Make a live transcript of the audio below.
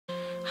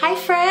Hi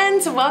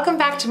friends, welcome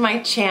back to my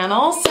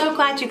channel. So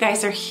glad you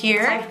guys are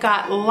here. I've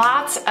got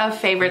lots of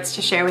favorites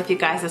to share with you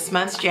guys this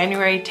month.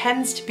 January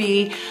tends to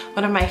be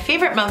one of my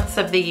favorite months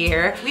of the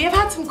year. We have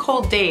had some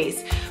cold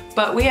days,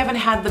 but we haven't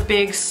had the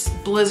big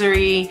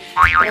blizzardy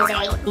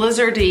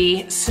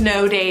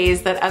snow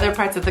days that other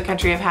parts of the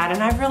country have had,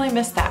 and I've really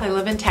missed that. I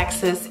live in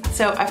Texas,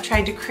 so I've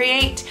tried to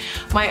create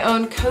my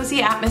own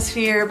cozy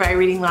atmosphere by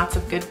reading lots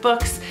of good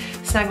books,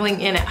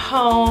 snuggling in at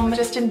home,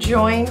 just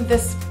enjoying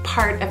this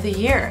part of the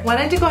year.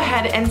 Wanted to go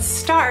ahead and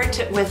start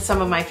with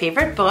some of my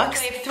favorite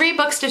books. I have 3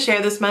 books to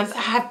share this month. I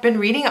have been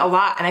reading a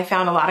lot and I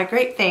found a lot of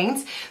great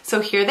things.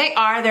 So here they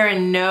are. They're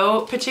in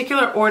no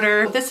particular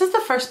order. This is the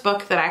first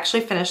book that I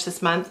actually finished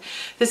this month.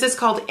 This is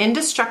called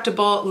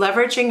Indestructible: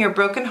 Leveraging Your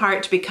Broken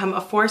Heart to Become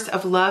a Force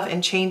of Love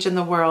and Change in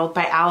the World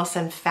by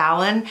Allison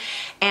Fallon.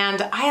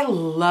 And I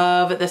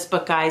love this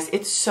book, guys.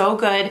 It's so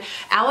good.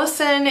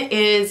 Allison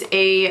is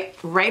a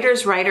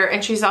writer's writer,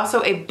 and she's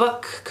also a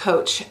book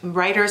coach.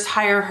 Writers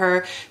hire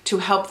her to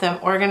help them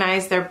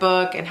organize their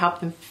book and help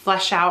them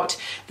flesh out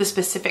the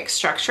specific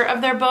structure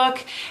of their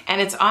book.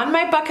 And it's on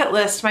my bucket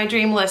list, my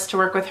dream list, to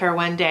work with her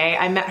one day.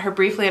 I met her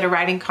briefly at a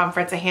writing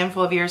conference a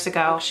handful of years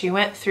ago. She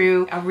went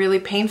through a really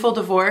painful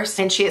divorce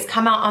and she has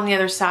come out on the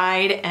other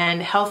side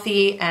and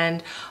healthy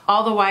and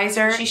all the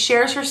wiser. She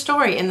shares her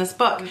story in this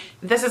book.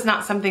 This is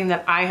not something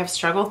that I have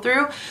struggled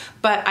through,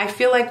 but I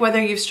feel like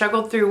whether you've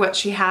struggled through what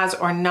she has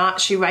or not,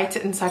 she writes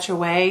it in such a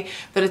way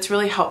that it's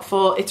really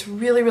helpful. It's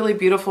really, really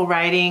beautiful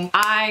writing.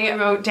 I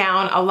wrote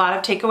down a lot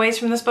of takeaways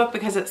from this book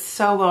because it's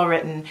so well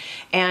written,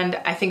 and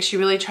I think she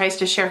really tries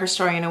to share her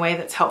story in a way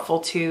that's helpful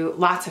to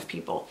lots of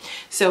people.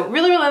 So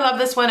really, really love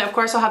this one. Of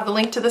course, I'll have the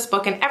link to this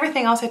book and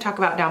everything else I talk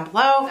about down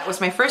below. That was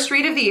my first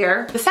read of the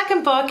year. The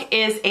second book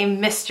is a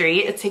mystery.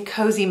 It's a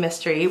cozy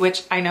mystery,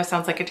 which I know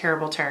sounds like a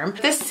terrible term.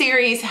 This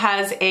series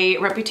has a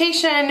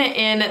reputation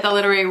in the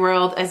literary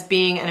world as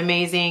being an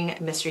amazing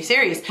mystery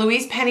series.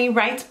 Louise Penny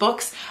writes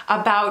books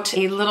about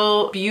a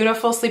little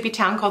beautiful sleepy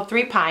town called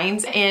Three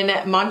Pines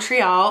in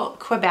Montreal,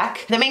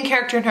 Quebec. The main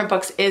character in her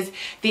books is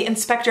the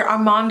Inspector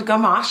Armand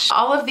Gamache.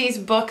 All of these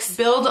books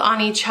build on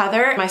each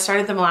other. I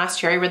started them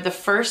last year. I read the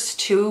first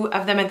 2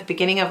 of them at the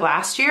beginning of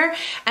last year,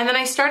 and then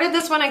I started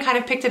this one and kind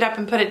of picked it up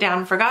and put it down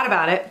and forgot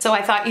about it. So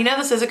I thought, you know,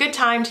 this is a good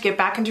time to get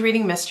back into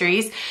reading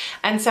mysteries,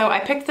 and so I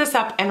picked this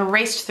up and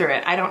raced through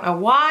it. I don't know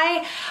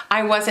why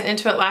I wasn't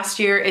into it last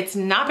year. It's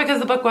not because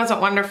the book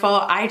wasn't wonderful.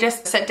 I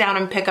just sit down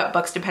and pick up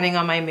books depending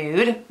on my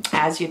mood,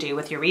 as you do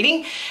with your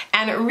reading,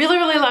 and really,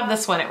 really love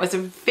this one. It was a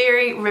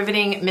very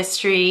riveting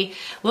mystery,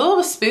 a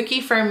little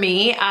spooky for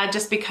me,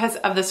 just because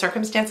of the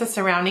circumstances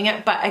surrounding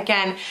it. But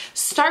again,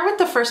 start with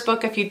the first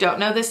book if you don't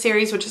know this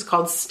series, which is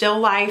called Still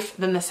Life.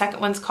 Then the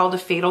second one's called A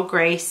Fatal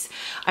Grace.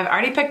 I've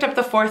already picked up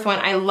the 4th one.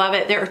 I love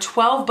it. There are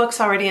 12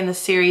 books already in the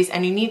series,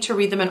 and you need to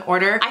read them in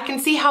order. I can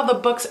see how the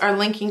books are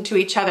linking to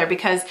each other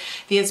because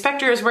the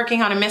inspector is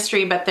working on a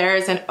mystery, but there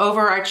is an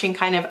overarching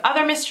kind of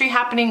other mystery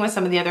happening with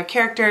some of the other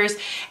characters,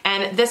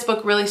 and this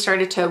book really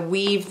started to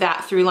weave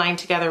that through line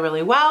together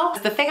really well.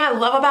 The thing I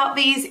love about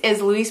these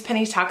is Louise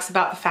Penny talks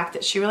about the fact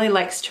that she really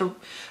likes to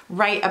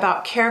write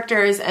about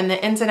characters and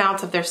the ins and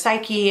outs of their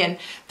psyche and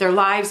their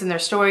lives and their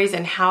stories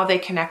and how they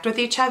connect with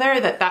each other.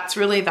 That's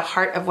really the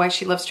heart of why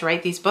she loves to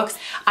write these books.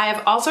 I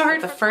have also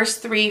heard the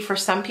first 3 for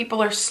some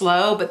people are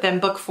slow, but then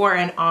book 4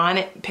 and on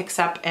it picks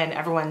up and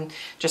everyone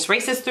just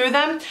races through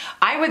them.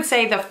 I would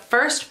say the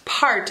first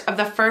part of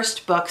the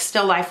first book,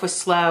 Still Life, was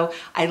slow.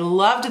 I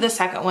loved the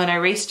second one. I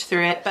raced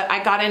through it, but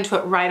I got into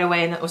it right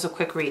away and it was a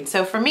quick read.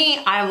 So for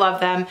me, I love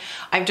them.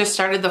 I've just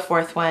started the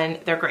 4th one.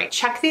 They're great.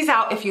 Check these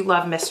out if you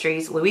love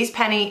mysteries. Louise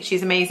Penny,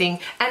 she's amazing.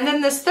 And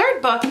then this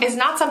 3rd book is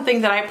not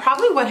something that I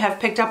probably would have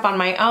picked up on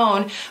my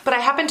own, but I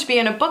happened to be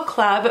in a book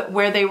club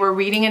where they were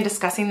reading and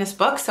discussing this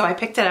book, so I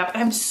picked it up,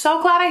 and I'm so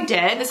glad I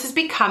did. This is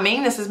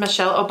Becoming. This is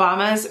Michelle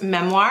Obama's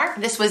memoir.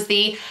 This was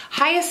the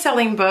highest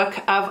selling book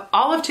of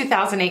all of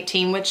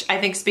 2018, which I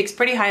think speaks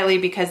pretty highly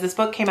because this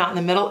book came out in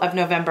the middle of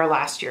November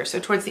last year, so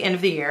towards the end of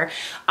the year.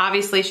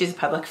 Obviously, she's a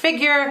public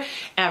figure.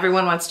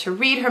 Everyone wants to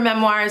read her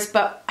memoirs,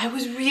 but I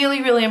was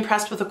really, really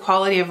impressed with the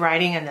quality of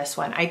writing in this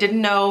one. I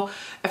didn't know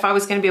if I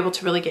was going to be able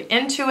to really get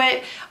into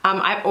it.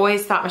 I've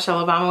always thought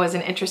Michelle Obama was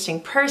an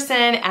interesting person,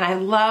 and I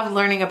love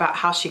learning about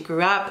how she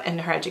grew up and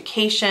her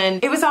education.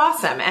 It was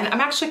awesome, and I'm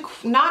actually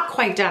not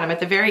quite done. I'm at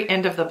the very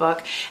end of the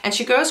book, and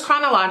she goes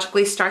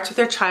chronologically, starts with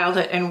her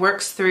childhood and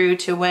works through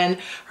to when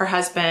her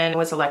husband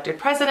was elected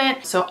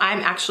president. So I'm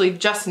actually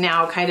just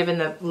now kind of in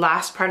the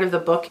last part of the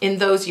book in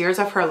those years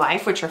of her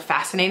life, which are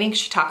fascinating.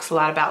 She talks a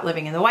lot about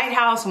living in the White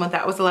House and what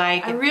that was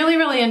like. I really,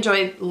 really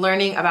enjoyed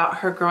learning about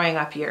her growing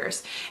up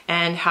years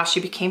and how she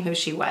became who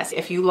she was.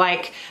 If you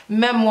like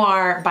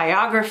memoir,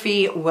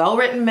 biography,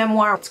 well-written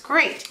memoir, it's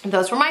great.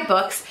 Those were my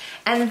books.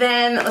 And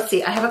then, let's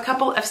see, I have a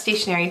couple of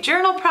stationery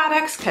journal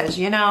products because,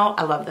 you know,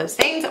 I love those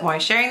things. I'm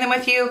always sharing them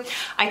with you.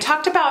 I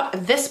talked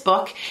about this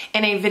book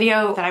in a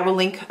video that I will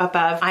link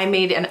above. I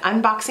made an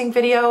unboxing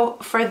video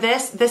for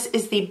this. This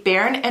is the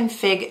Baron and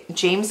Fig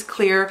James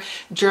Clear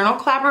journal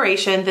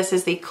collaboration. This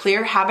is the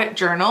Clear Habit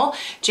Journal.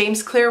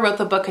 James Clear wrote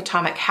the book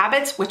Atomic Atomic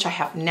Habits, which I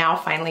have now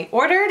finally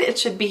ordered. It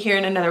should be here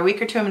in another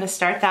week or two. I'm gonna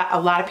start that. A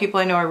lot of people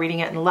I know are reading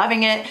it and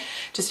loving it,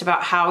 just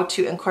about how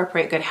to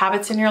incorporate good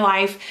habits in your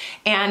life.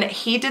 And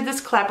he did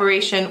this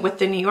collaboration with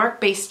the New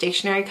York-based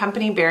stationery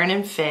company,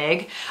 Baron &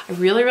 Fig. I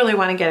really, really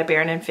wanna get a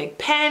Baron & Fig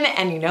pen,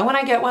 and you know when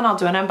I get one, I'll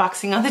do an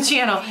unboxing on the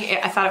channel.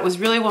 I thought it was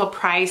really well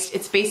priced.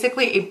 It's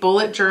basically a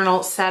bullet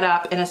journal set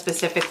up in a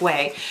specific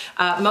way.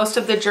 Most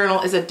of the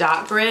journal is a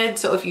dot grid,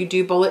 so if you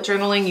do bullet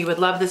journaling, you would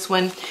love this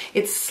one.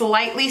 It's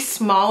slightly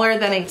smaller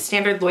than a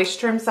standard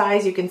Leuchtturm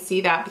size. You can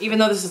see that. Even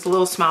though this is a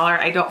little smaller,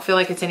 I don't feel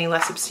like it's any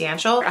less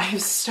substantial.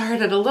 I've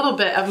started a little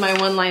bit of my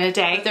 1 line a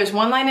day. There's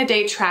 1 line a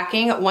day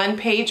tracking, 1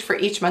 page for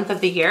each month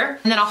of the year,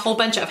 and then a whole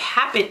bunch of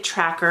habit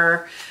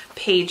tracker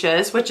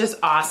pages, which is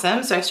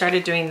awesome. So I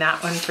started doing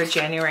that one for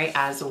January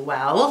as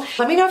well.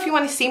 Let me know if you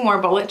want to see more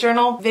bullet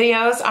journal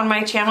videos on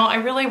my channel. I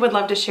really would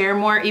love to share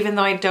more, even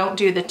though I don't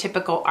do the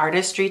typical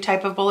artistry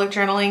type of bullet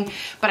journaling,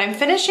 but I'm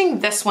finishing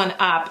this one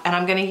up and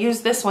I'm going to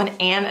use this one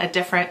and a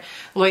different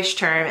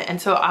Leuchtturm. And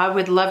so I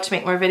would love to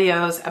make more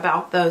videos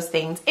about those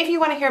things if you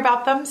want to hear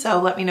about them. So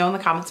let me know in the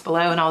comments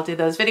below and I'll do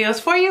those videos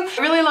for you.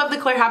 I really love the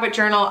Clear Habit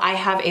Journal. I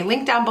have a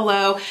link down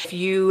below. If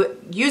you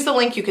use the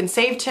link, you can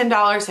save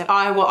 $10 and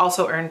I will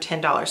also earn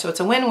 $10. So it's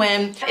a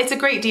win-win. It's a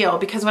great deal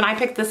because when I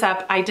picked this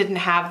up, I didn't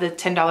have the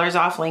 $10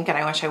 off link and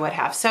I wish I would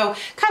have. So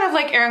kind of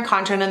like Erin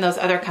Condren and those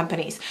other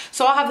companies.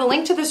 So I'll have the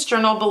link to this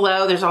journal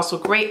below. There's also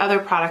great other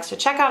products to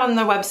check out on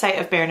the website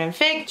of Baron &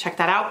 Fig. Check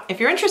that out if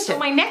you're interested. So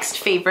my next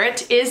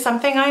favorite is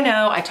something I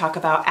know I talk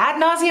about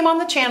ad nauseum on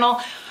the channel,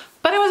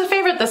 but it was a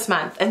favorite this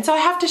month, and so I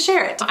have to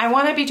share it. I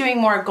want to be doing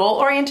more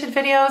goal-oriented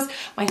videos.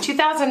 My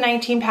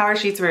 2019 Power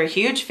Sheets were a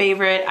huge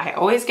favorite. I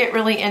always get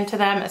really into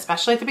them,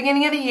 especially at the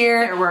beginning of the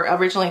year. There were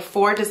originally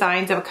 4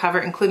 designs of a cover,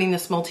 including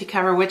this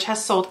multi-cover, which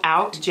has sold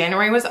out.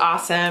 January was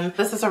awesome.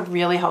 This is a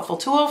really helpful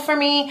tool for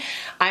me.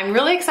 I'm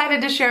really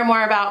excited to share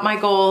more about my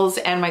goals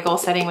and my goal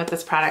setting with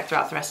this product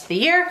throughout the rest of the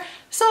year.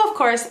 So of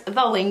course,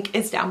 the link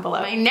is down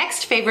below. My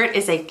next favorite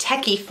is a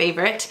techie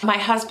favorite. My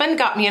husband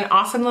got me an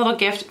awesome little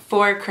gift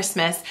for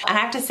Christmas, and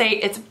I have to say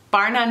it's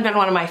bar none been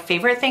one of my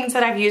favorite things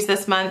that I've used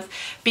this month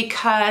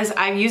because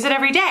I use it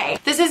every day.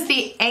 This is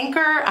the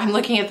Anker, I'm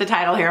looking at the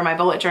title here in my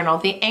bullet journal,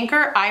 the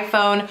Anker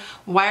iPhone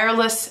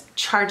wireless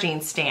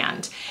charging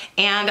stand.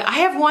 And I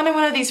have wanted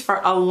one of these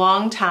for a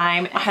long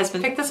time. My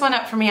husband picked this one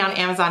up for me on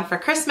Amazon for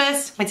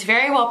Christmas. It's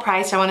very well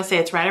priced. I want to say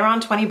it's right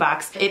around 20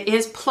 bucks. It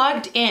is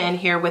plugged in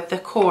here with the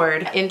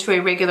cord into a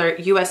regular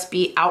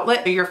USB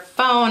outlet. Your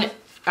phone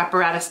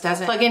apparatus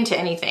doesn't plug into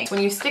anything.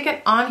 When you stick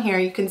it on here,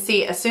 you can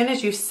see as soon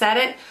as you set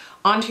it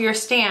onto your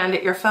stand,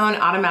 your phone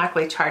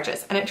automatically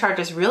charges, and it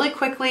charges really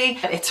quickly.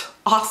 It's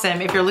awesome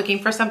if you're looking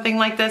for something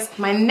like this.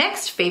 My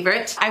next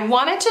favorite, I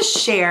wanted to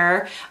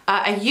share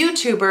a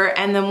YouTuber,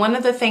 and then one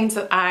of the things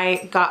that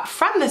I got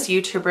from this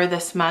YouTuber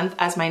this month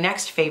as my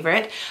next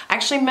favorite, I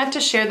actually meant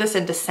to share this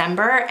in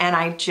December and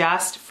I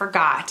just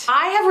forgot.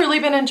 I have really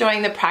been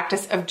enjoying the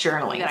practice of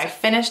journaling. I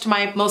finished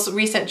my most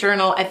recent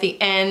journal at the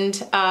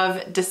end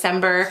of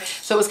December,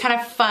 so it was kind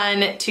of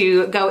fun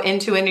to go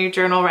into a new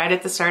journal right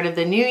at the start of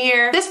the new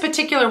year. This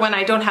particular one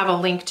I don't have a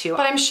link to,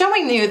 but I'm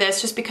showing you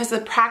this just because the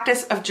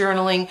practice of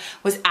journaling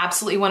was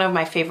absolutely one of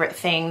my favorite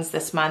things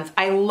this month.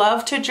 I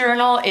love to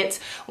journal. It's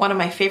one of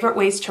my favorite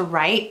ways to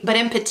write, but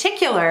in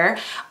particular,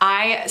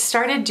 I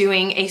started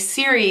doing a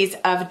series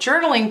of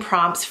journaling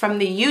prompts from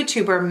the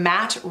YouTuber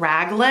Matt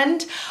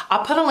Ragland.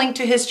 I'll put a link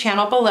to his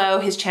channel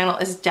below. His channel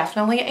is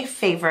definitely a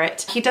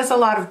favorite. He does a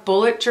lot of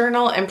bullet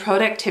journal and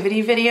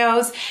productivity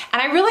videos,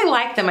 and I really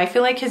like them. I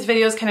feel like his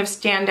videos kind of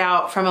stand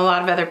out from a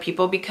lot of other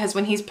people because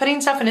when he's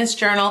putting stuff in his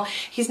journal,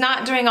 he's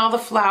not doing all the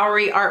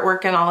flowery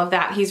artwork and all of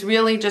that. He's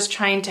really just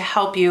trying to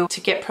help you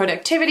to get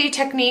productivity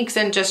techniques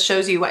and just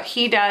shows you what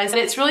he does. And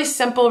it's really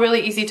simple,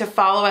 really easy to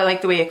follow. I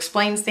like the way he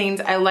explains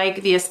things. I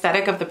like the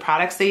aesthetic of the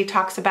products that he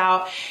talks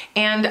about,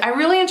 and I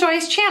really enjoy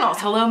his channel.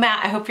 Hello,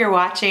 Matt. I hope you're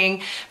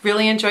watching.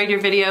 Really enjoyed your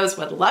videos.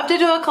 Would love to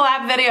do a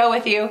collab video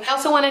with you. I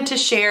also wanted to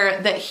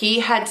share that he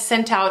had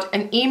sent out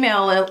an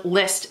email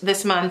list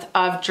this month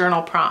of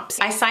journal prompts.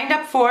 I signed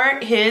up for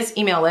his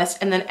email list,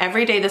 and then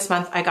every day this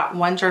month I got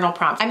one journal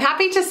prompt. I'm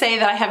happy to say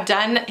that I have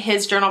done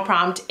his journal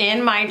prompt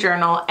in my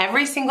journal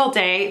every single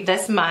day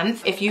this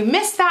month. If you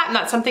missed that and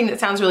that's something that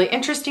sounds really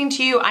interesting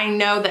to you, I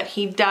know that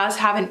he does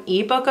have an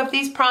ebook of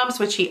these prompts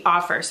which he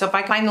offers. So if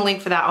I find the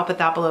link for that, I'll put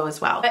that below as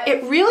well. But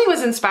it really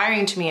was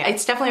inspiring to me.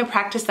 It's definitely a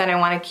practice that I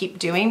want to keep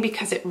doing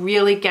because it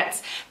really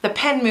gets the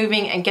pen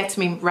moving and gets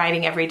me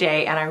writing every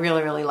day, and I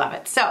really, really love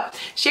it. So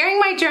sharing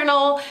my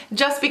journal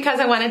just because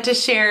I wanted to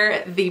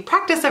share the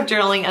practice of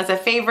journaling as a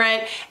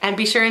favorite, and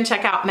be sure and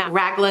check out Matt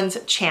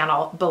Ragland's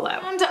channel below.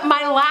 And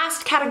my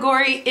last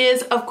category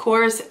is, of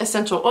course,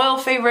 essential oil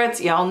favorite.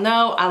 favorites. Y'all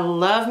know I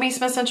love me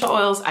some essential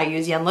oils. I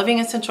use Young Living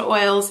essential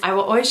oils. I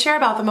will always share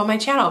about them on my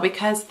channel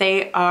because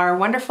they are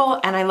wonderful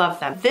and I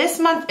love them. This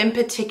month in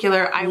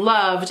particular, I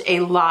loved a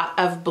lot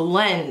of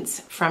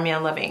blends from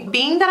Young Living.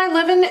 Being that I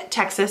live in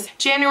Texas,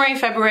 January,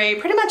 February,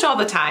 pretty much all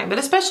the time, but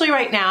especially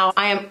right now,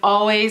 I am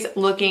always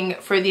looking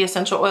for the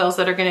essential oils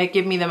that are gonna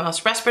give me the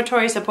most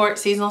respiratory support,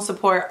 seasonal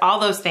support, all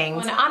those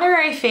things. An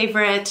honorary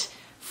favorite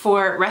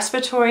for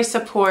respiratory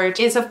support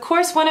is of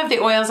course one of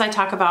the oils I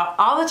talk about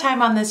all the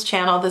time on this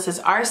channel. This is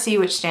RC,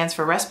 which stands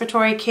for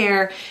respiratory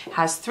care. It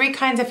has 3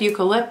 kinds of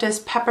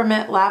eucalyptus,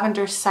 peppermint,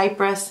 lavender,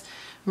 cypress,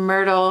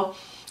 myrtle.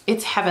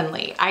 It's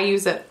heavenly. I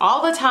use it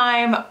all the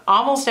time,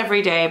 almost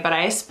every day, but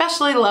I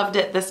especially loved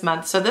it this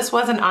month, so this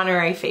was an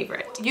honorary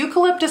favorite.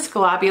 Eucalyptus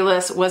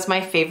globulus was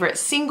my favorite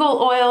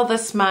single oil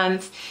this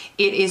month.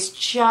 It is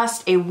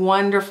just a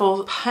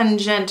wonderful,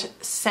 pungent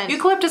scent.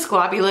 Eucalyptus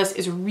globulus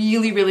is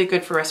really, really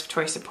good for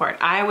respiratory support.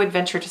 I would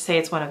venture to say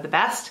it's one of the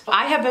best.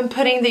 I have been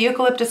putting the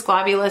eucalyptus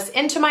globulus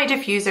into my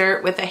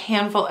diffuser with a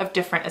handful of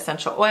different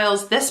essential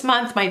oils. This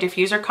month, my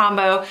diffuser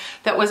combo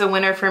that was a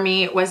winner for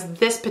me was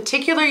this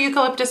particular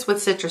eucalyptus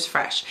with Citrus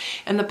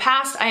Fresh. In the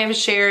past, I have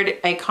shared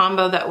a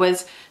combo that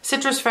was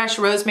Citrus Fresh,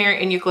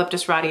 rosemary, and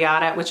eucalyptus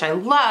radiata, which I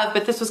love,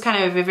 but this was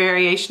kind of a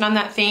variation on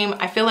that theme.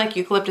 I feel like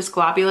eucalyptus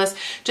globulus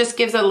just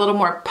gives it a little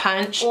more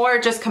punch, or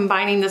just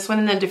combining this one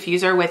in the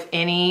diffuser with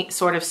any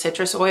sort of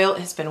citrus oil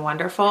has been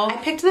wonderful. I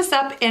picked this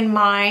up in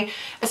my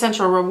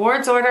Essential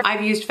Rewards order.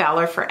 I've used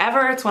Valor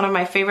forever. It's one of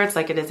my favorites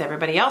like it is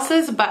everybody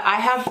else's, but I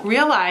have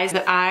realized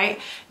that I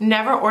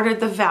never ordered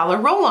the Valor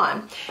roll-on,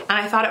 and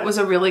I thought it was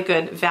a really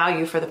good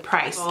value for the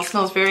price. It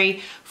smells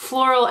very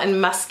floral and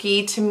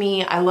musky to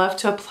me. I love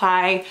to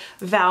apply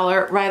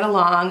Valor right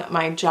along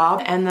my jaw,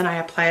 and then I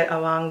apply it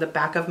along the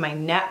back of my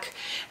neck,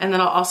 and then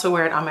I'll also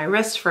wear it on my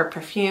wrist for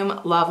perfume.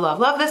 Love, love,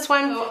 love this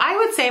one. So I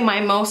would say my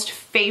most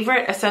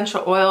favorite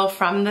essential oil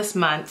from this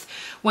month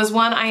was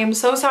one I am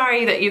so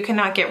sorry that you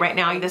cannot get right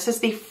now. This is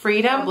the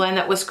Freedom blend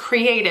that was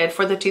created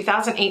for the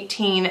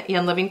 2018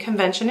 Young Living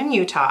Convention in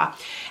Utah.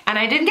 And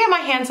I didn't get my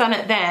hands on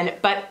it then,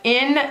 but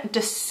in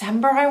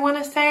December, I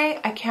wanna say,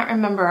 I can't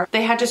remember,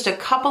 they had just a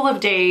couple of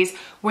days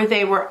where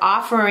they were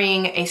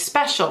offering a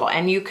special,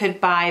 and you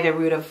could buy the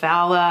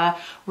Rutavala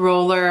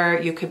roller,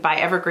 you could buy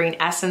Evergreen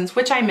Essence,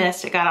 which I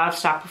missed, it got out of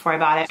stock before I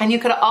bought it. And you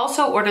could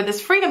also order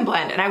this Freedom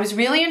blend, and I was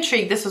really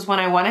intrigued. This was one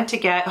I wanted to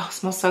get. Oh, it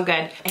smells so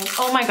good. And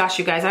oh my gosh,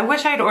 you guys, I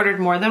wish I had ordered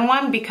more than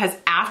one, because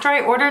after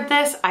I ordered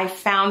this, I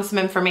found some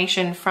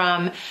information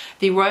from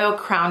the Royal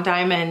Crown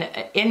Diamond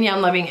in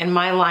Young Living in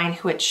my line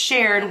who had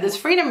shared this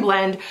Freedom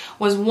blend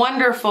was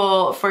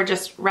wonderful for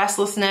just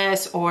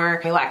restlessness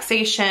or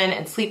relaxation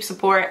and sleep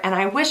support. And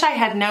I wish I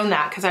had known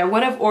that, because I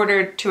would have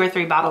ordered 2 or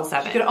 3 bottles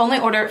of it. You could only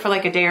order it for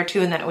like a day or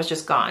 2 and then it was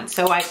just gone.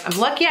 So I'm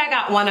lucky I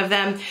got one of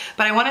them,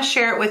 but I want to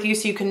share it with you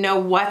so you can know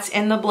what's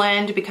in the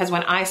blend, because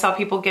when I saw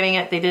people getting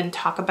it, they didn't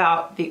talk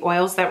about the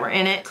oils that were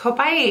in it.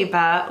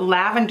 Copaiba,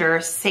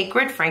 lavender,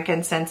 sacred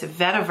frankincense,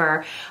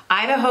 vetiver,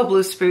 Idaho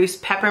blue spruce,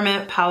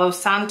 peppermint, palo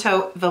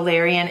santo,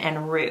 valerian,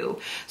 and rue.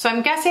 So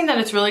I'm guessing that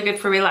it's really good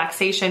for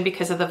relaxation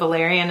because of the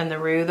valerian and the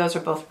rue. Those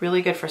are both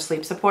really good for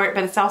sleep support,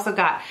 but it's also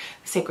got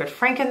sacred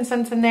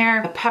frankincense in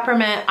there. The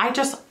peppermint, I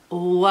just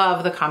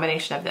love the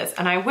combination of this,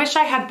 and I wish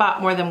I had bought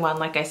more than one,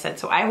 like I said,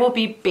 so I will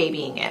be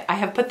babying it. I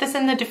have put this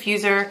in the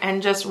diffuser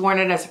and just worn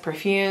it as a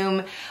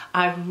perfume.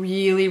 I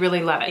really,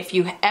 really love it. If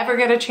you ever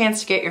get a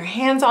chance to get your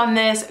hands on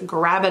this,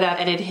 grab it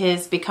up, and it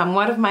has become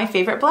one of my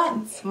favorite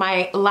blends.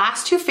 My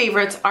last 2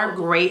 favorites are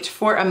great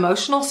for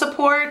emotional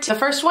support. The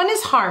first one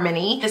is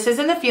Harmony. This is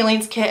in the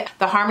Feelings Kit.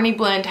 The Harmony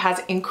blend has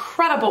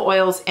incredible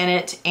oils in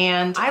it,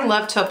 and I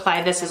love to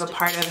apply this as a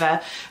part of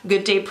a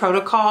Good Day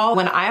protocol.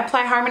 When I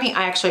apply Harmony,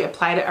 I actually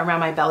applied it around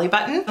my belly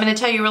button. I'm gonna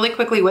tell you really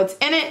quickly what's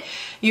in it.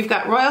 You've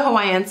got Royal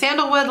Hawaiian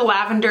Sandalwood,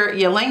 Lavender,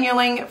 Ylang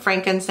Ylang,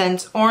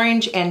 Frankincense,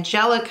 Orange,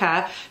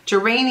 Angelica,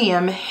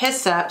 Geranium,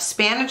 Hyssop,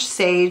 Spanish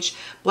Sage,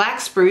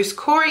 Black Spruce,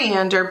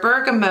 Coriander,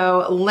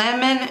 Bergamot,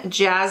 Lemon,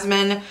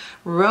 Jasmine,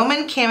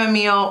 Roman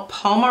Chamomile,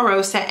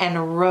 Palmarosa,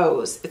 and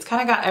Rose. It's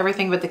kind of got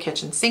everything but the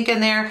kitchen sink in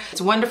there.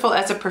 It's wonderful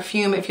as a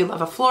perfume if you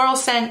love a floral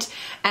scent.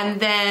 And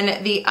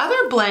then the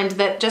other blend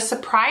that just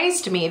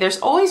surprised me, there's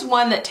always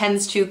one that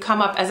tends to come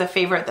up as a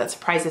favorite that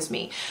surprises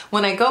me.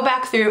 When I go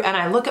back through and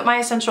I look at my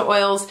essential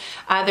oils,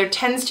 there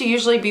tends to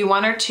usually be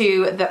 1 or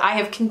 2 that I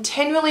have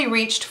continually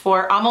reached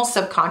for almost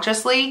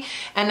subconsciously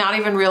and not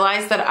even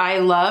realized that I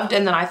loved,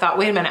 and then I thought,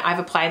 wait a minute, I've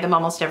applied them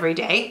almost every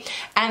day.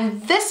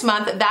 And this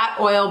month, that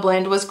oil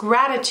blend was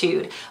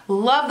Gratitude.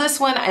 Love this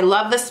one. I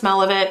love the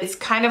smell of it. It's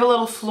kind of a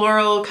little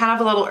floral, kind of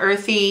a little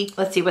earthy.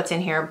 Let's see what's in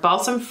here.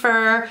 Balsam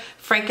fir,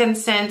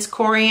 frankincense,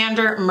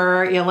 coriander,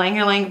 myrrh, ylang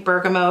ylang,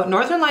 bergamot,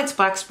 northern lights,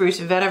 black spruce,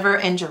 vetiver,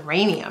 and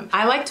geranium.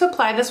 I like to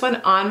apply apply this one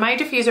on my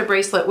diffuser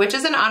bracelet, which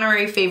is an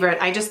honorary favorite.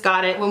 I just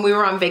got it when we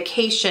were on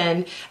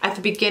vacation at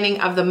the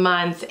beginning of the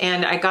month,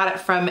 and I got it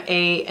from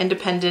a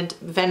independent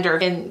vendor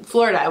in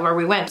Florida where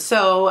we went.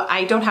 So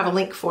I don't have a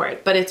link for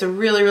it, but it's a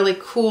really, really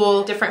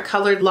cool, different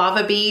colored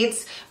lava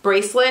beads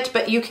bracelet,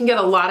 but you can get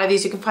a lot of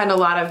these. You can find a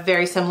lot of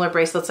very similar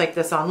bracelets like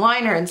this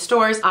online or in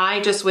stores. I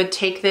just would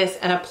take this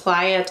and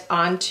apply it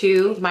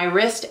onto my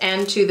wrist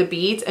and to the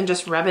beads and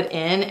just rub it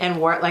in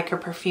and wore it like a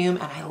perfume,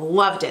 and I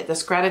loved it.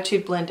 This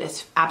Gratitude blend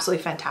is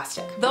absolutely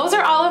fantastic. Those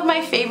are all of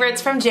my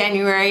favorites from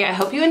January. I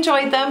hope you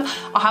enjoyed them.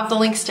 I'll have the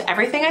links to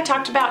everything I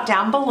talked about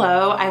down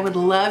below. I would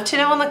love to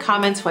know in the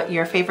comments what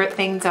your favorite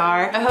things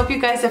are. I hope you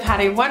guys have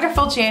had a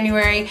wonderful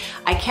January.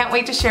 I can't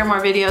wait to share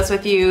more videos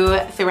with you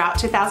throughout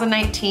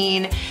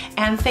 2019.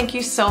 And thank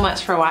you so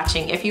much for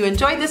watching. If you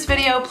enjoyed this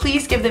video,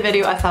 please give the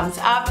video a thumbs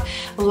up,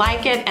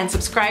 like it, and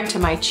subscribe to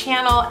my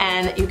channel,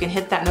 and you can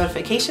hit that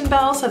notification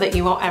bell so that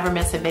you won't ever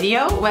miss a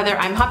video. Whether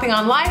I'm hopping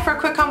on live for a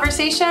quick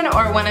conversation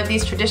or one of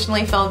these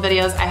traditionally filmed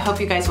videos, I hope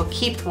you guys will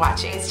keep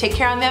watching. Take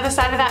care on the other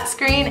side of that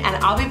screen, and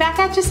I'll be back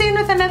at you soon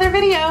with another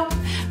video.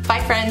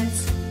 Bye,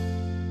 friends.